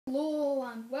Hello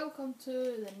and welcome to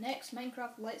the next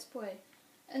Minecraft Let's Play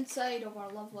inside of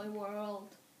our lovely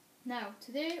world. Now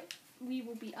today we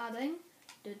will be adding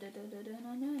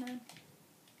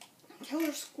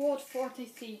Killer Squad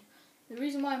 43. The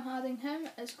reason why I'm adding him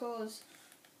is because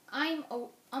I'm a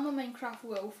Minecraft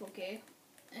wolf, okay?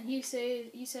 And he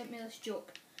sent me this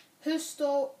joke. There was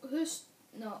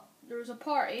a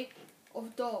party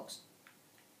of dogs.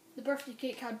 The birthday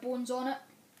cake had bones on it.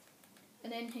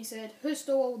 And then he said, "Who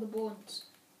stole all the bones?"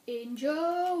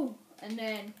 Angel! And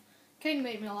then, kind of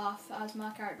made me laugh as my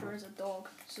character is a dog.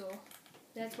 So,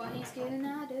 that's why he's getting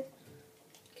added.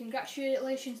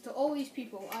 Congratulations to all these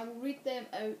people. I will read them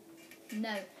out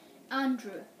now.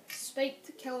 Andrew,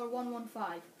 Spiked Killer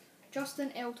 115, Justin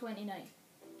L29,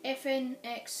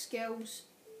 FNX Skills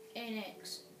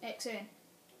NX, XN,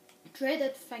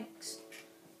 Dreaded Finks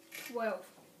 12,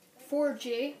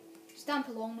 4J, Stamp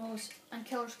a Long Nose, and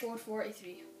Killer Squad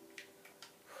 43.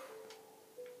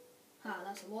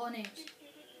 That's a lot of names.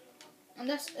 And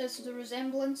this is the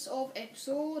resemblance of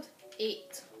episode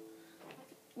 8,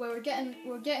 where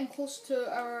we're getting close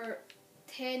to our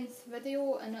 10th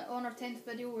video, and on our 10th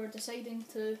video we're deciding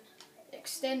to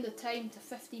extend the time to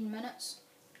 15 minutes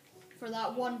for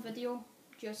that one video,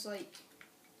 just like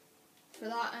for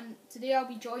that. And today I'll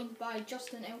be joined by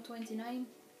Justin L29,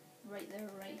 right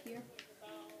there, right here.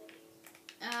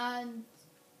 And,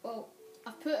 well,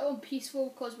 I've put it on peaceful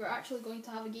because we're actually going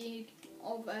to have a game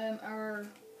of our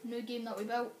new game that we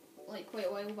built like quite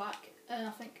a while back. I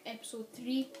think episode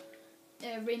 3,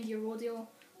 Reindeer Rodeo.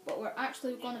 But we're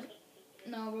actually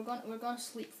we're gonna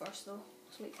sleep first though.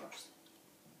 Sleep first.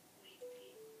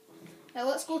 Now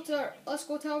let's go to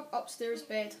our upstairs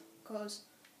bed because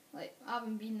like I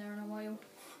haven't been there in a while.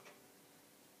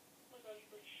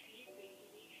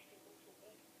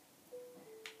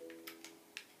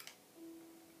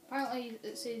 Apparently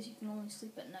it says you can only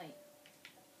sleep at night.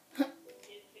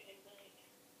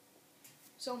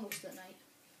 It's almost at night.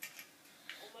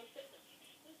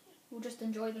 We'll just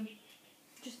enjoy them.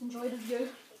 Just enjoy the view.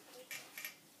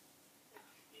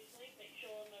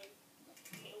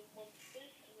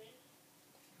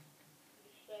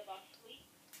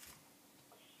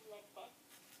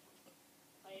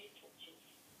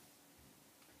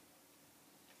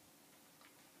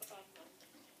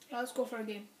 Let's go for a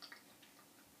game.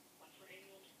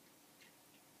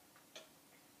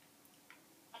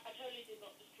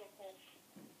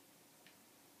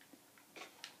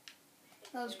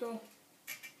 Let's go.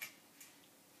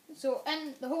 So,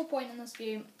 the whole point in this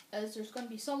game is there's going to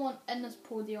be someone in this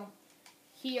podium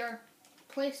here,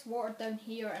 place water down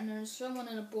here, and there's someone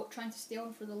in a boat trying to stay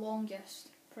on for the longest,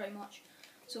 pretty much.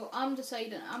 So I'm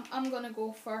deciding I'm going to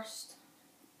go first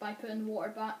by putting the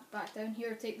water back down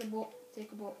here. Take a boat.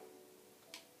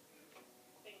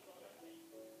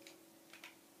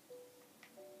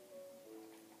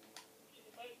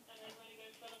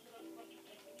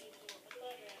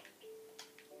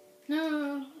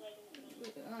 No.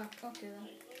 Okay then.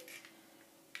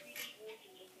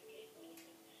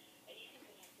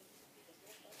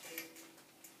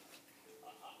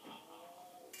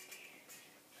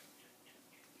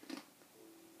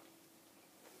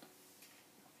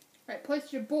 Right,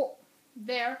 place your boat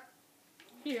there,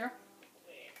 here,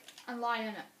 and lie in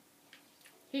it.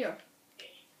 Here.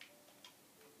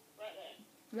 Right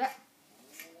there. Yeah.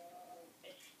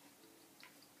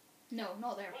 No,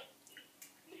 not there.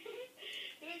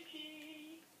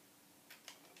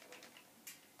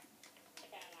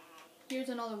 Here's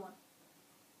another one.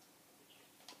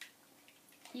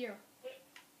 Here.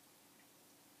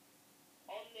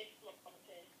 On this block on the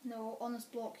pin? No, on this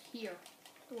block here.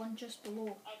 The one just below.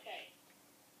 Okay.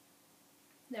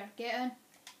 There, get in.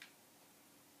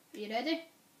 Are you ready?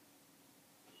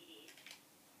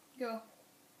 Go.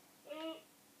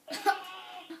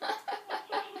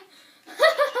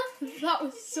 That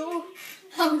was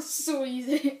so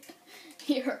easy.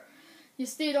 Here. You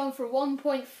stayed on for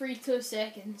 1.32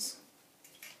 seconds.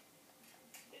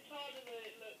 It's harder than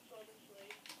it looks, honestly.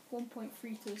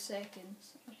 1.32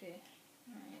 seconds. Okay.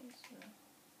 Alright, so.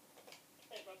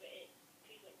 Don't rub it in.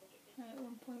 Please don't rub it in. Alright,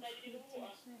 1.32 No, you do the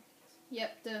water. seconds.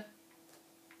 Yep, as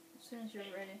soon as you're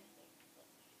ready.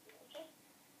 Water.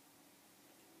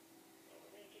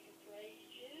 We're going to take it for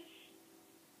ages.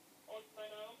 On my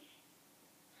arms.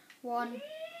 One.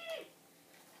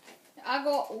 I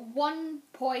got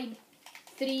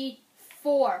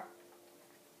 1.34.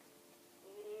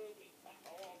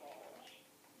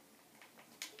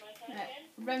 Right,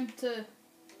 round 2. Round 2.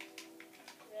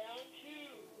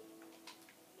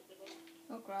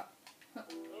 Oh crap. No.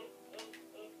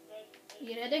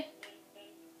 You ready?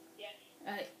 Yes.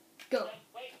 Alright, go.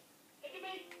 Wait. Look at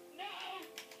me. No.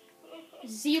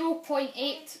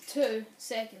 0.82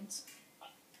 seconds. I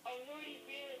was already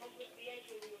veering off the edge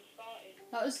when we were starting.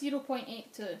 That was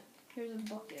 0.82. Here's a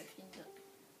bucket if you need it.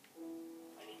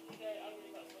 I need to go. I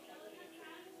really got one. I really got 3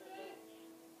 more boats.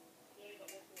 I only got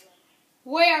 1 more left.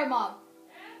 Where, Mum?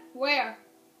 Where?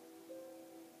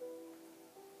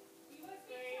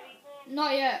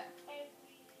 Not yet.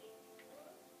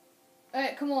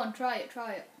 Alright, come on, try it.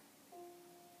 Try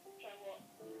what?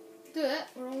 Do it.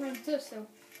 We're on round 2 still.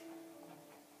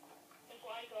 That's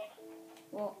what I got.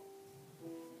 What?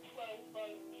 12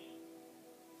 boats.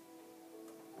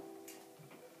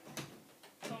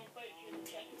 12 boats in the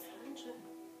check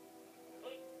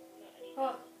now.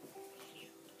 What?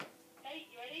 Hey,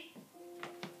 you ready?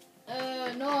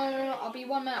 No. I'll be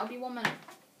 1 minute.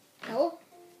 Hello?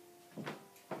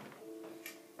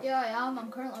 Yeah, I am.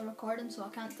 I'm currently recording, so I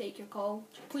can't take your call.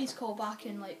 Please call back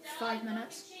in like 5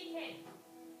 minutes.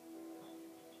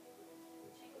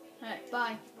 Alright,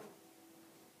 bye.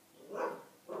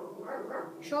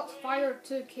 Shots fired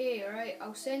 2K, alright?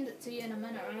 I'll send it to you in a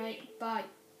minute, alright? Bye.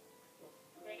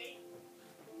 Ready?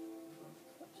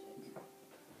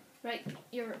 Right,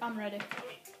 I'm ready.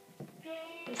 Go!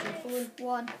 Here's your phone.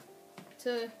 1,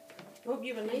 2, Hope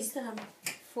you were nice to him.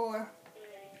 4,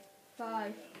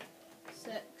 5,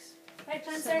 6, Right,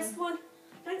 Princess, 7, come on.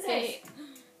 Princess. 8,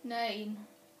 9,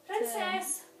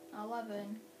 Princess.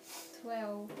 11,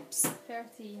 12,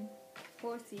 13,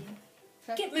 14,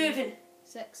 15, Get moving.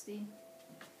 16.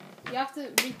 You have to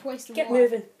replace the Get water.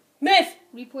 moving. Move.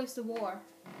 Replace the water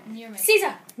near me.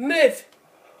 Caesar, move.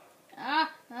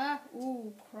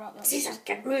 Ooh, crap. That's Caesar,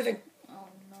 get moving. Oh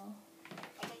no.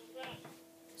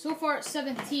 So far it's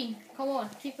 17. Come on,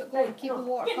 keep it going. Keep the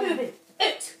water Get coming. moving.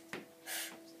 Out.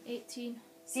 18,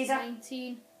 Caesar.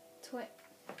 19,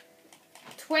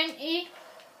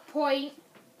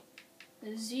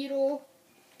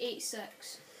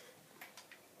 20.086.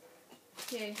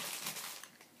 Okay.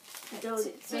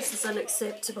 This is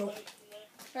unacceptable.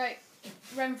 Right,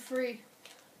 round 3.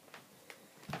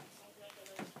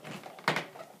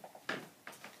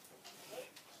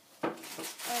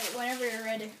 Alright, whenever you're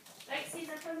ready. Right,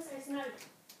 Caesar, Princess, now.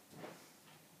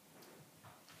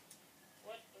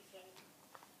 What was that?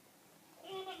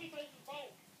 Oh, let me play some ball.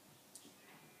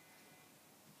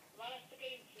 That's the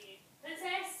game for you.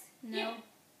 Princess. No. Yeah.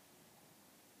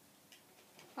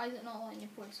 Why is it not letting you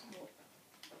play some ball?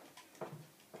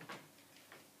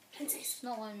 Princess. It's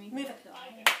not letting me. Move it. pick I up.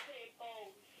 can create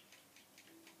balls.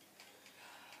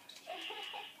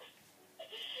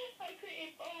 I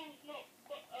created balls, not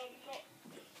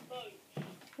boats.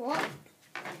 What?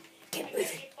 Get I moving.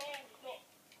 created balls, not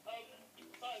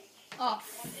boats. Oh, Wanted.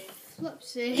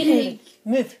 flip's Get sake. moving.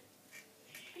 Move.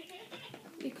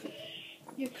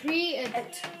 You created.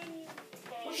 Out.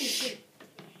 What are you doing?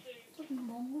 Fucking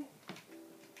Mongo.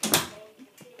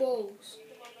 Balls.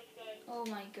 Oh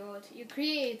my god. You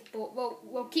created. Well,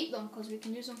 we'll keep them because we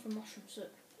can use them for mushroom soup.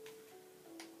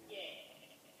 Yeah.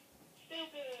 Still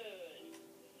good.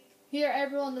 Here,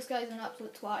 everyone, this guy's an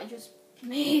absolute twat. He just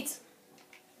made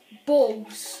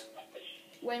balls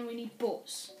when we need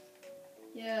boats.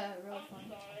 Yeah, really I'm funny.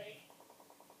 sorry.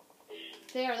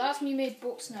 There, that's me made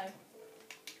boats now. I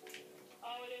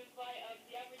would invite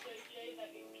the average OJ that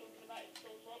we were talking about in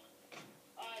Soulslock.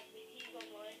 He's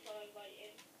online, so I'll invite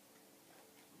him.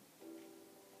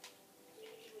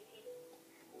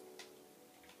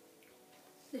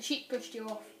 The sheep pushed you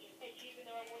off. Even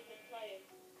though I wasn't playing,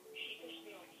 she pushed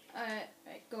me off.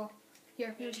 Right, go.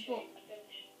 Here's a boat. I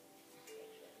finished.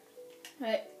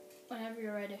 Right, whenever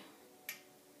you're ready.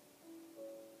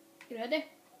 You ready?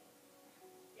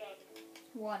 Go.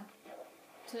 1,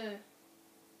 2,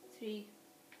 3.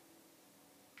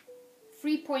 3.86.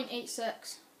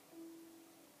 3.8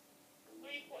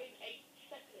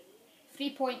 seconds.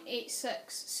 3.86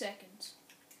 seconds.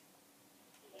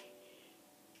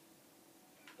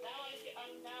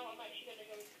 Now I'm actually going to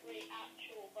go and create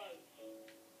actual boats.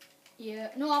 Yeah.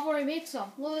 No, I've already made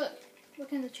some. Look.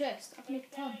 Look in the chest. I've made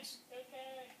tons.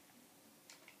 Okay.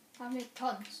 I've made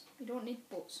tons. You don't need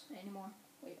boats anymore.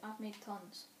 Wait, I've made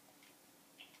tons.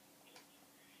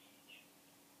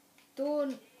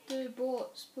 Don't do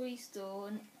boats, please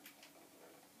don't.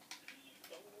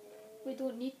 We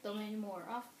don't need them anymore.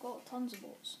 I've got tons of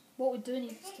boats. What we do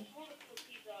need is to...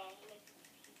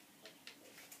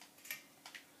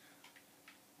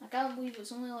 I can't believe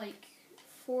it's only like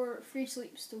 3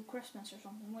 sleeps till Christmas or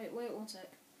something. Wait 1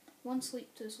 sec. 1 sleep,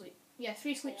 2 sleep. Yeah,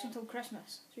 3 sleeps until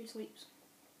Christmas. 3 sleeps.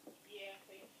 Yeah, I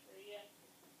think so, yeah.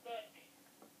 But,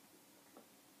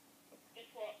 guess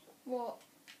what? What?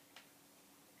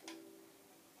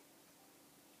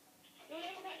 You're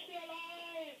never actually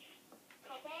alive!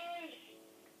 Coppers!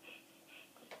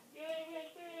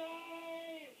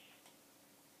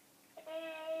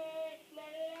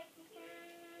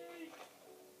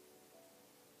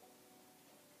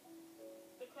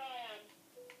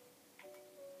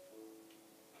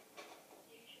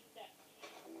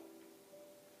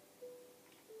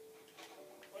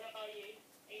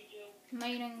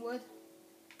 mining wood.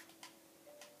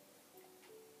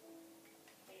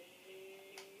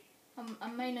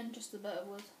 I'm mining just a bit of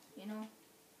wood, you know.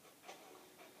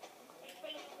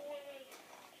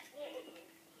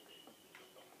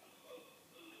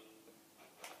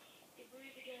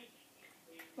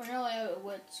 We're nearly out of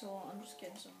wood, so I'm just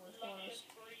getting some wood for us.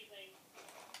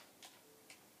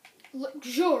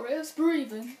 Luxurious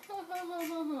breathing. Ha ha ha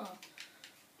ha ha.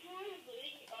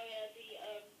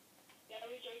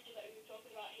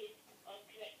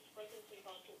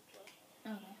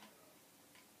 Okay.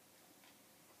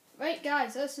 Right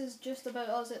guys, this is just about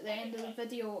us at the end of the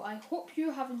video. I hope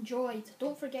you have enjoyed.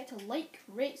 Don't forget to like,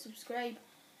 rate, subscribe,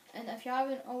 and if you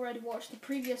haven't already watched the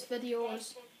previous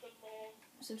videos,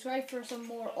 subscribe for some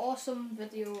more awesome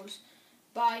videos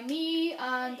by me,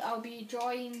 and I'll be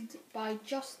joined by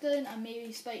Justin and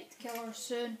maybe Spiked Killer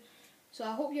soon. So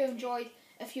I hope you enjoyed.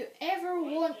 If you ever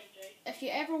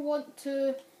want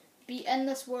to be in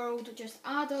this world, just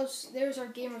add us. There's our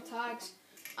gamer tags.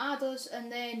 Add us,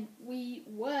 and then we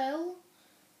will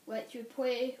let you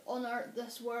play on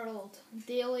this world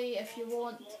daily if you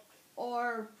want,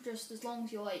 or just as long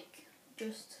as you like.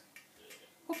 Just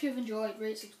hope you've enjoyed.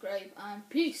 Rate, subscribe, and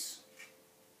peace.